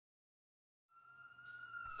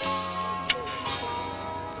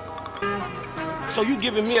So you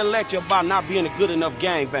giving me a lecture about not being a good enough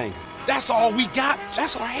gangbanger. That's all we got?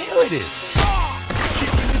 That's what hell it is.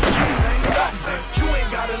 You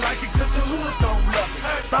ain't gotta like it 'cause the hood don't love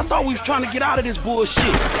it. I thought we was trying to get out of this bullshit.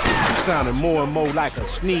 You sounding more and more like a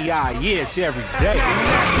snee-eye itch every day. You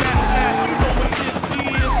know what this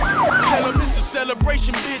is? Tell them it's a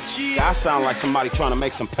celebration, bitch, yeah. I sound like somebody trying to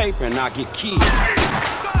make some paper and not get killed.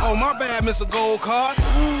 Oh, my bad, Mr. Gold Card.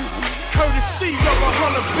 Courtesy of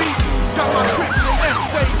 100 beat. Got my clips and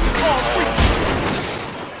essays and all three.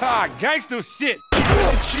 Ah, gangster shit.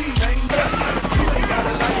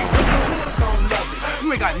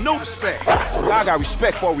 You ain't got no respect. I got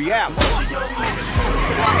respect for reality.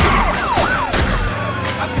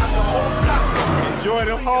 Enjoy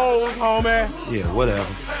the hoes, homie. Yeah, whatever.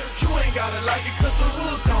 You ain't gotta like it 'cause the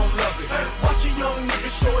hood don't love it. Watch a young nigga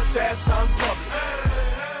show his ass on public.